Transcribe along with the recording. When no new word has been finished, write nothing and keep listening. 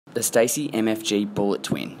The Stacey MFG Bullet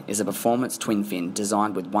Twin is a performance twin fin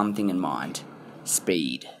designed with one thing in mind: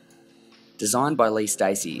 speed. Designed by Lee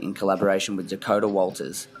Stacey in collaboration with Dakota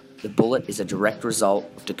Walters, the Bullet is a direct result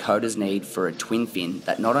of Dakota's need for a twin fin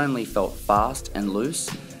that not only felt fast and loose,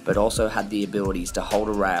 but also had the abilities to hold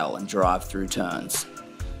a rail and drive through turns.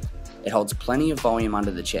 It holds plenty of volume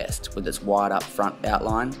under the chest with its wide up front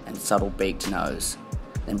outline and subtle beaked nose,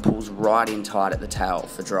 then pulls right in tight at the tail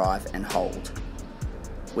for drive and hold.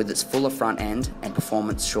 With its fuller front end and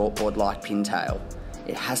performance shortboard-like pintail,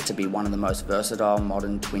 it has to be one of the most versatile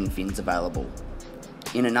modern twin fins available.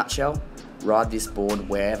 In a nutshell, ride this board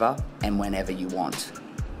wherever and whenever you want,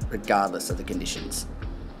 regardless of the conditions.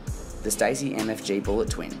 The Stacey MFG Bullet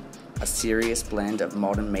Twin, a serious blend of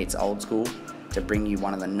modern meets old school to bring you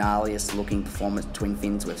one of the gnarliest looking performance twin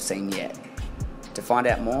fins we've seen yet. To find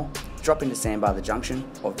out more, drop into Sandbar the Junction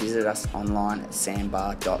or visit us online at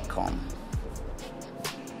sandbar.com.